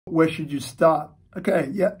Where should you start? Okay,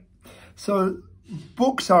 yeah. So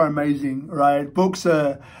books are amazing, right? Books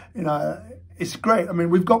are, it's great. I mean,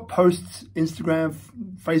 we've got posts, Instagram,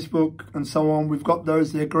 Facebook, and so on. We've got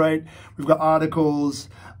those, they're great. We've got articles,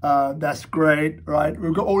 that's great, right?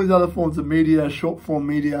 We've got all these other forms of media, short form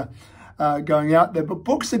media going out there. But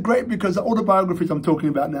books are great because the autobiographies I'm talking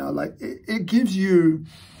about now, like it gives you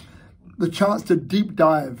the chance to deep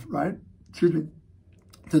dive, right? Excuse me.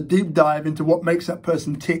 To deep dive into what makes that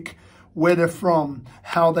person tick, where they're from,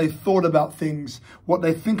 how they thought about things, what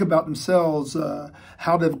they think about themselves,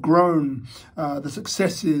 how they've grown, the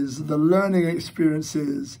successes, the learning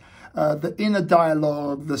experiences, the inner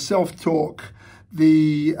dialogue, the self-talk,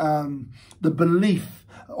 the belief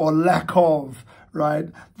or lack of, right?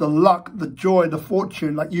 The luck, the joy, the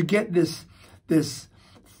fortune. Like you get this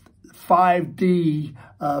 5D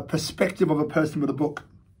perspective of a person with a book.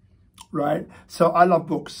 Right. So I love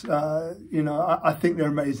books. I think they're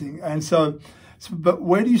amazing. And but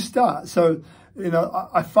where do you start? So,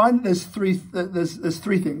 I find there's three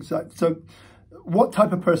things. Right? So what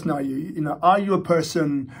type of person are you? Are you a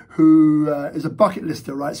person who is a bucket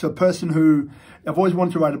lister, right? So a person who, I've always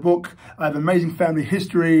wanted to write a book. I have amazing family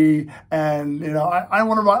history and, I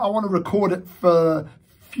want to record it for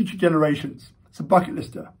future generations. It's a bucket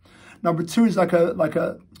lister. Number two is like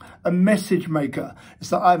a message maker.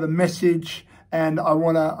 It's like I have a message and I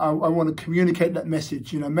wanna communicate that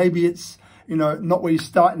message. Maybe it's not where you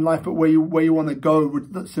start in life, but where you want to go.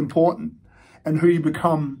 That's important, and who you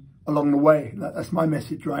become along the way. That's my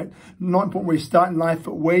message, right? Not important where you start in life,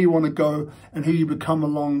 but where you want to go and who you become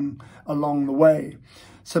along the way.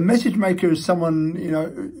 So message maker is someone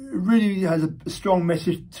really has a strong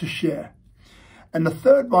message to share. And the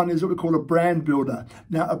third one is what we call a brand builder.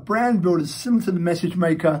 Now, a brand builder is similar to the message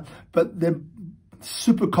maker, but they're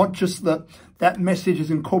super conscious that that message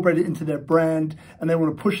is incorporated into their brand, and they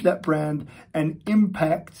want to push that brand and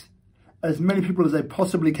impact as many people as they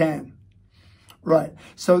possibly can. Right.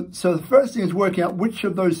 So the first thing is working out which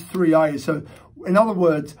of those three are you. So in other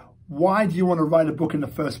words, why do you want to write a book in the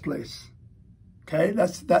first place? Okay,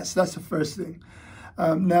 that's the first thing.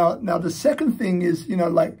 Now the second thing is,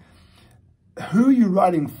 who are you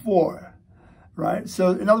writing for, right? So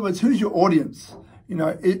in other words, who's your audience?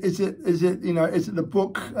 Is it the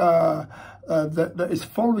book that is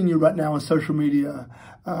following you right now on social media?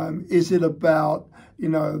 Is it about,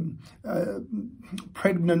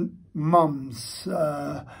 pregnant mums, who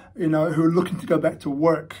are looking to go back to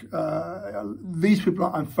work? These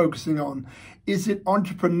people I'm focusing on. Is it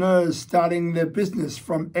entrepreneurs starting their business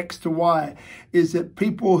from X to Y? Is it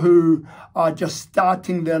people who are just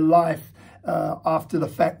starting their life after the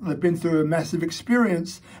fact that they've been through a massive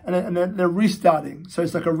experience and they're restarting? So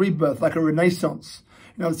it's like a rebirth, like a renaissance.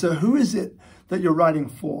 So who is it that you're writing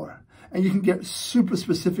for? And you can get super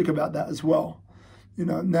specific about that as well.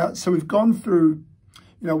 Now, so we've gone through,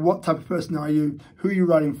 what type of person are you? Who are you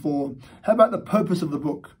writing for? How about the purpose of the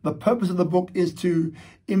book? The purpose of the book is to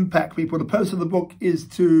impact people. The purpose of the book is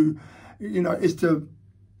to, is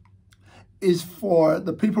for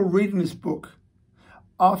the people reading this book.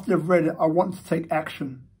 After they've read it, I want to take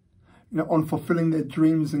action, on fulfilling their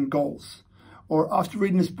dreams and goals. Or after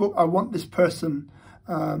reading this book, I want this person,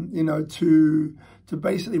 to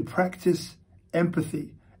basically practice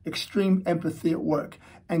empathy, extreme empathy at work,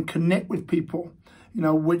 and connect with people,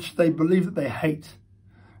 which they believe that they hate.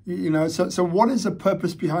 So what is the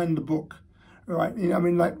purpose behind the book, right?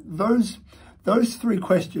 Those three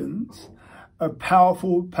questions are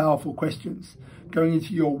powerful, powerful questions. Going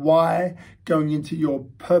into your why, going into your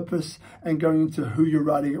purpose, and going into who you're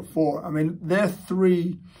writing it for. They're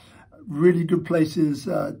three really good places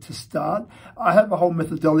to start. I have a whole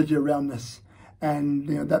methodology around this. And,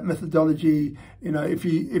 that methodology, if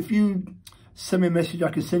you send me a message, I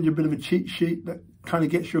can send you a bit of a cheat sheet that kind of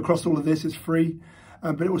gets you across all of this. It's free,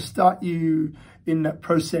 but it will start you in that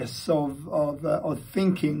process of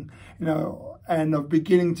thinking, and of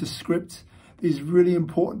beginning to script these really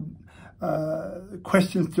important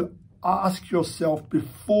questions to ask yourself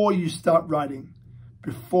before you start writing,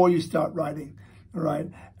 all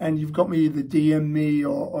right? And you've got me either DM me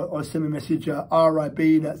or send me a message,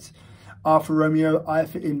 RIB, that's R for Romeo, I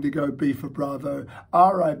for Indigo, B for Bravo,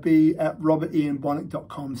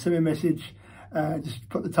 RIB@robertianbonnick.com. Send me a message, just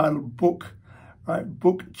put the title book, right?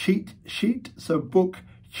 Book cheat sheet, so book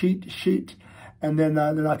cheat sheet. And then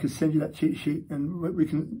I can send you that cheat sheet, and we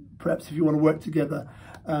can, perhaps if you want to work together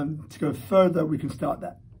to go further, we can start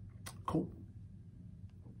that.